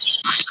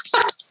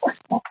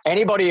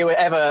 Anybody who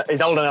ever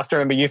is old enough to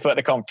remember Youth at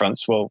the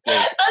Conference will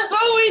that's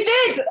all we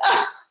did.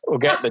 We'll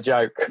get the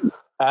joke.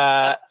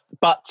 But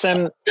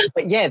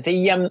yeah,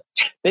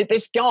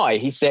 this guy,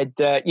 he said,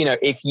 you know,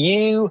 if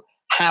you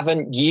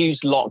haven't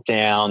used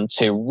lockdown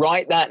to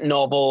write that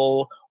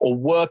novel or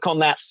work on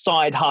that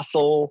side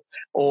hustle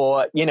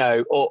or, you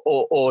know,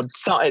 or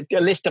a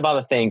list of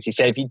other things, he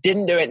said, if you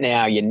didn't do it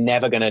now, you're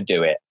never going to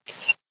do it.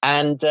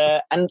 And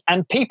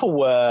people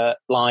were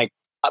like,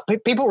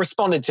 people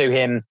responded to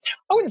him,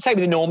 I wouldn't say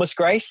with enormous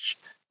grace,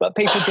 but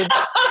people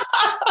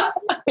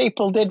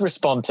did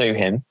respond to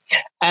him.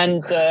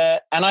 And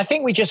I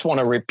think we just want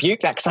to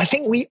rebuke that, because I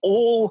think we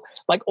all,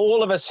 like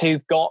all of us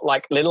who've got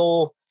like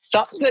little,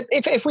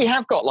 if we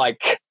have got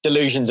like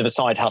delusions of a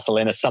side hustle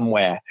in us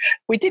somewhere,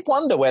 we did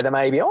wonder whether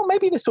maybe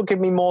this will give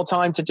me more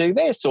time to do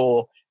this,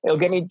 or it'll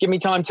give me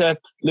time to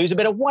lose a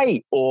bit of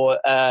weight, or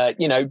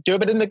you know, do a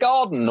bit in the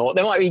garden, or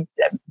there might be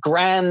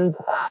grand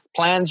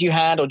plans you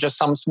had, or just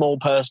some small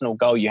personal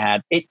goal you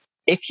had.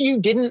 If you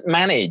didn't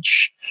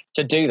manage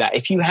to do that,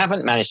 if you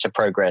haven't managed to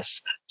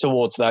progress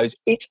towards those,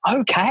 it's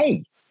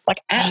okay. Like,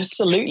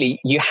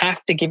 absolutely, you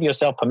have to give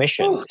yourself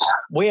permission.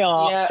 We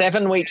are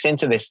 7 weeks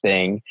into this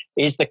thing.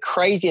 Is the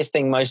craziest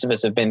thing most of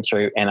us have been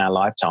through in our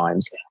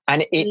lifetimes.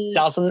 And it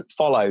doesn't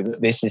follow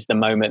that this is the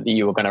moment that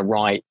you are going to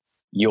write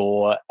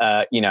your,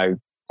 you know,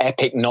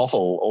 epic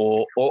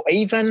novel, or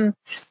even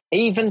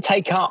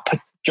take up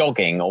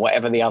jogging or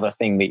whatever the other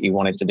thing that you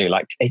wanted to do.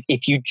 Like,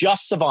 if you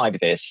just survive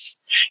this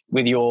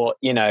with your,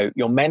 you know,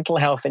 your mental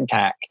health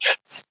intact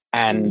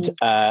and,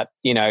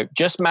 you know,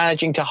 just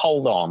managing to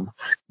hold on,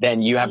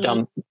 then you have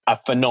done a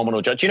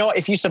phenomenal job. Do you know what?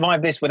 If you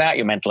survive this without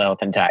your mental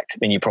health intact,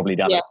 then you've probably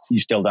done it.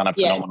 You've still done a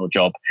phenomenal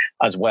job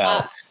as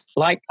well.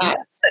 We've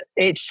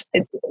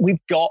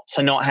got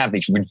to not have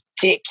these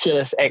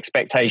ridiculous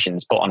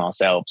expectations put on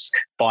ourselves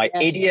by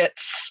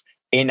idiots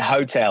in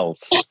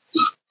hotels.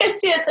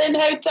 Idiots in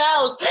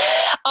hotels.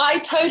 I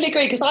totally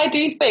agree, because I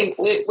do think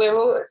we're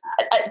all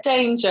at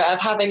danger of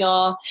having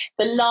the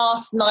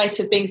last night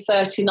of being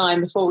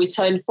 39 before we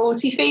turn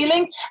 40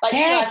 feeling. Like,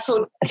 that's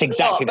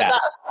exactly that.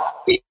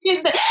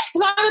 Because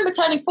I remember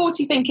turning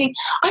 40 thinking,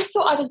 I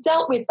thought I'd have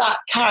dealt with that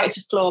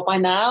character flaw by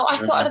now. I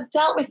thought I'd have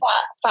dealt with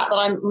that fact that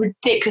I'm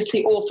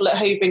ridiculously awful at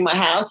hoovering my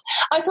house.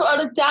 I thought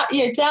I'd have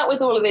dealt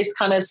with all of this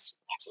kind of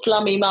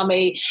slummy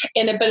mummy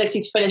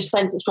inability to finish a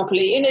sentence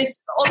properly. You know,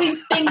 all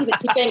these things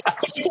that you think,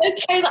 it's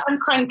okay that I'm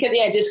cranky at the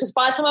edges, because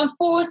by the time I'm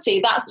 40,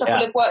 that stuff will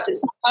have worked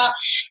itself out.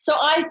 So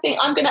I think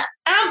I'm going to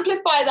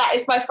amplify that,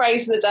 is my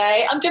phrase for the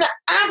day. I'm going to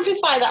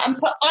amplify that and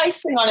put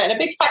icing on it and a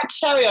big fat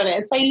cherry on it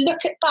and say,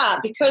 look at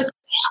that, because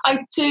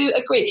I do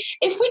agree.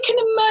 If we can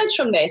emerge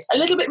from this a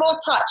little bit more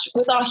touch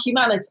with our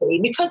humanity,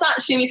 because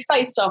actually we've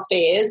faced our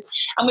fears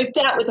and we've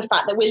dealt with the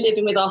fact that we're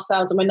living with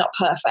ourselves and we're not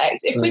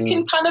perfect, if we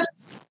can kind of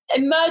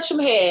emerge from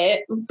here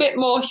a bit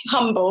more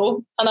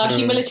humble, and our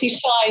humility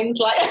shines,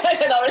 like, I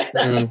don't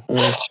know,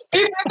 a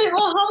bit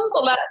more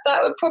humble,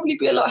 that would probably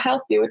be a lot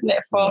healthier, wouldn't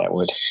it, for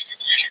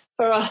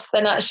us,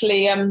 than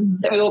actually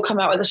that we all come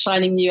out with a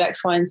shining new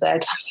X, Y, and Z.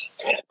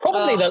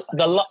 Probably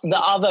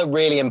the other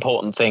really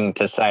important thing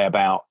to say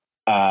about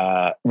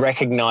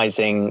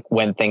recognizing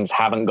when things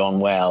haven't gone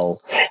well,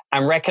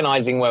 and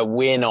recognizing when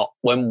we're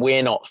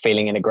not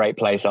feeling in a great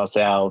place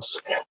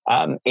ourselves,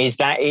 is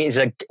that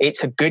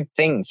it's a good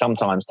thing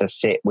sometimes to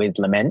sit with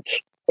lament.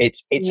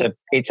 It's a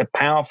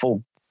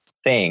powerful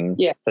thing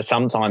to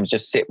sometimes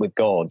just sit with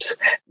God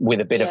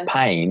with a bit of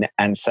pain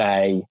and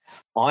say,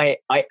 I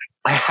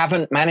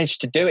haven't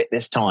managed to do it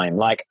this time.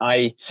 Like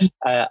I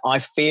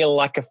feel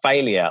like a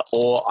failure,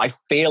 or I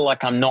feel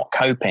like I'm not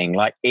coping.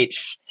 Like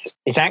it's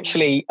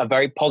actually a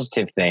very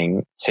positive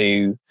thing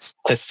to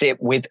sit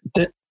with.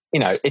 You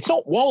know, it's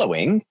not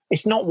wallowing.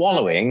 It's not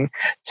wallowing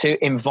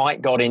to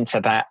invite God into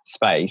that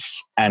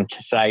space and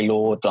to say,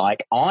 Lord,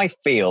 like, I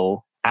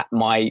feel at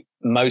my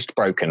most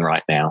broken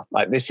right now.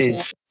 Like this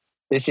is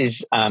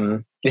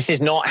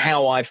not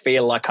how I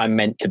feel like I'm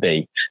meant to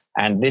be.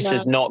 And this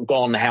has not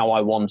gone how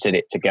I wanted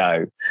it to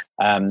go.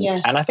 And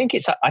I think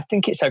it's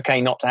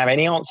okay not to have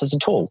any answers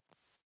at all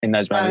in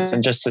those moments,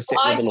 and just to sit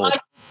with the Lord.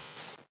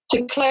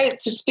 To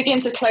begin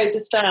to close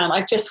this down,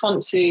 I just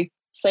want to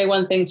say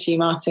one thing to you,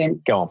 Martin.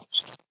 Go on.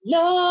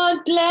 Lord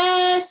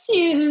bless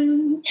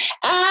you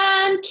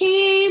and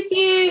keep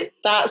you.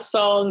 That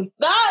song.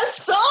 That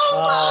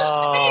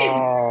song.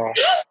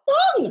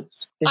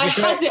 I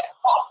had it.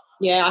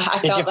 Yeah, I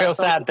felt that. Did you feel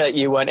sad that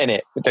you weren't in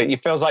it?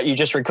 It feels like you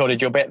just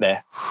recorded your bit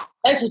there.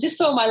 I just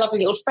saw my lovely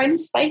little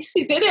friends'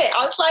 faces in it.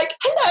 I was like,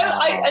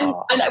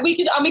 hello. And we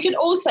can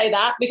all say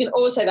that. We can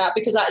all say that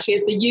because actually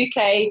it's the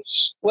UK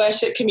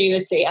worship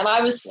community. And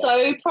I was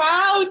so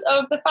proud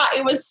of the fact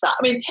it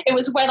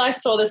was when I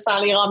saw the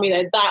Sally Army,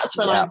 that's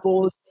when I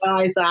bawled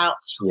my eyes out.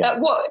 Yeah.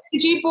 What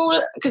did you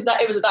bawl? Because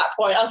it was at that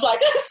point. I was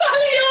like, the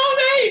Sally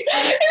Army!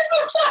 It's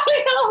the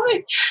Sally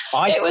Army!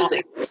 It was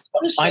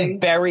astonishing. I'm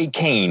very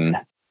keen.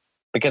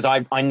 Because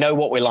I know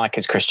what we're like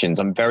as Christians.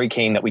 I'm very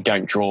keen that we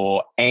don't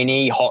draw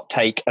any hot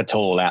take at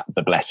all out of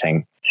the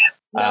blessing.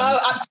 No,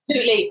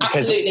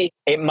 absolutely.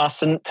 It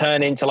mustn't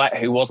turn into like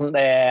who wasn't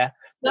there.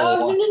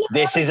 No.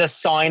 This is a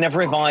sign of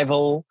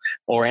revival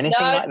or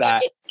anything like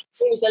that. It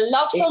was a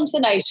love song to the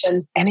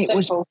nation. And it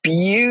was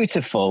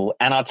beautiful.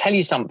 And I'll tell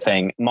you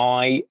something.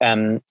 My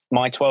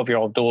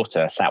 12-year-old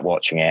daughter sat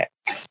watching it.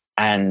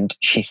 And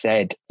she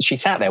said, she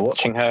sat there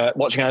watching her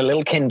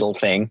little Kindle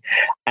thing.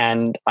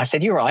 And I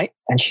said, "You're right."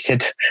 And she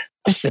said,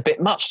 "This is a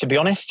bit much, to be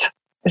honest.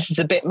 This is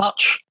a bit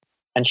much."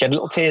 And she had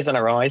little tears in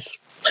her eyes.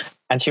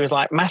 And she was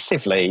like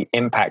massively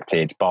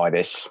impacted by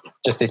this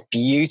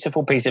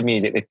beautiful piece of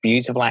music, this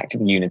beautiful act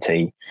of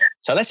unity.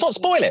 So let's not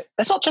spoil it.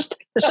 Let's not talk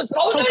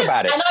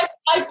about it. And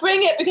I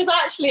bring it because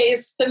actually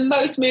it's the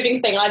most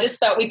moving thing. I just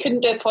felt we couldn't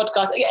do a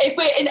podcast. If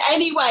we're in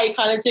any way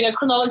kind of doing a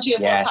chronology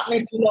of what's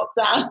happening through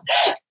lockdown,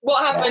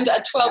 what happened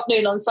at 12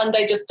 noon on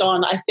Sunday just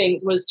gone, I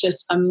think was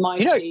just a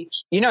mighty...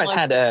 It's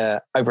had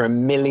over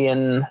 1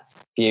 million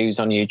views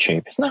on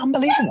YouTube. Isn't that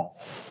unbelievable?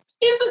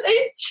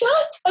 It's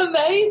just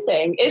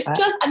amazing.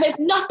 And there's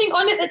nothing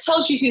on it that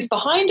tells you who's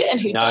behind it and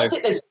who does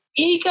it. There's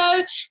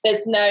ego.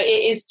 It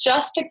is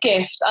just a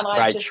gift. And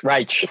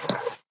Rach,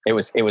 it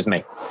was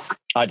me.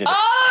 I did it.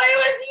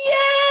 Oh,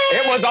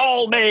 it was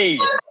all me.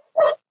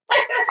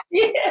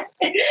 Yeah.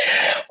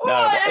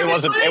 No, it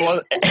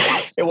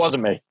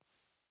wasn't me.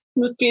 It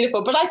was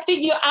beautiful. But I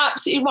think you're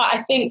absolutely right.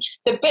 I think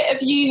the bit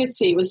of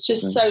unity was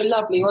just so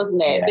lovely,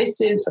 wasn't it? Yeah,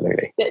 this is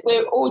that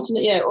we're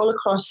all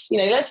across,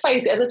 let's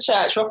face it, as a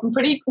church, we're often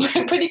pretty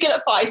good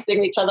at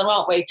fighting each other,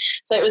 aren't we?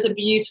 So it was a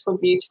beautiful,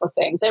 beautiful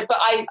thing. So, but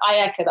I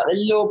echo that. The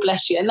Lord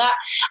bless you. And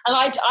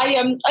I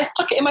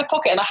stuck it in my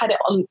pocket and I had it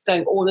on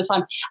going all the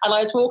time. And I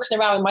was walking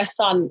around with my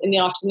son in the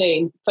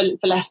afternoon for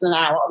less than an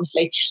hour,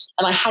 obviously.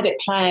 And I had it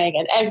playing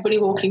and everybody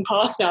walking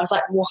past me, I was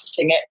like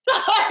wafting it.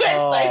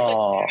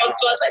 I was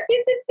like, this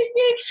is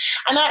you.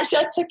 And actually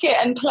I took it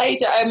and played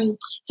it.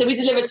 So we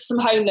delivered to some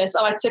homeless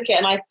and I took it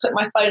and I put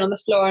my phone on the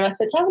floor and I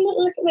said, have a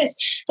look at this.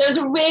 So it was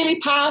a really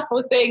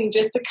powerful thing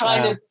just to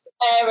kind of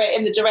air it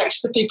in the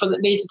direction of people that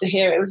needed to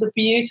hear it. It was a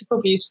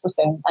beautiful, beautiful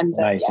thing. And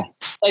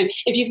yes. So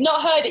if you've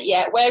not heard it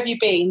yet, where have you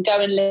been?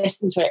 Go and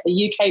listen to it.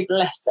 The UK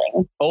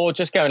Blessing. Or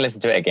just go and listen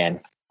to it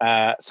again.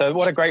 So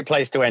what a great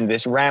place to end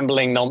this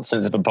rambling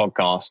nonsense of a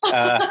podcast.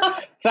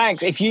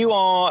 Thanks. If you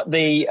are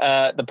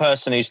the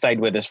person who stayed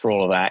with us for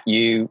all of that,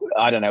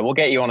 I don't know, we'll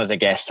get you on as a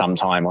guest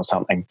sometime or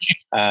something.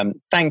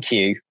 Thank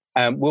you.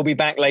 We'll be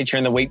back later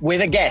in the week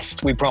with a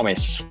guest, we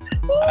promise.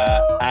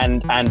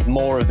 And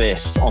more of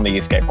this on the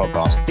Youthscape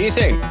podcast. See you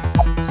soon.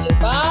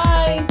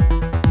 Bye.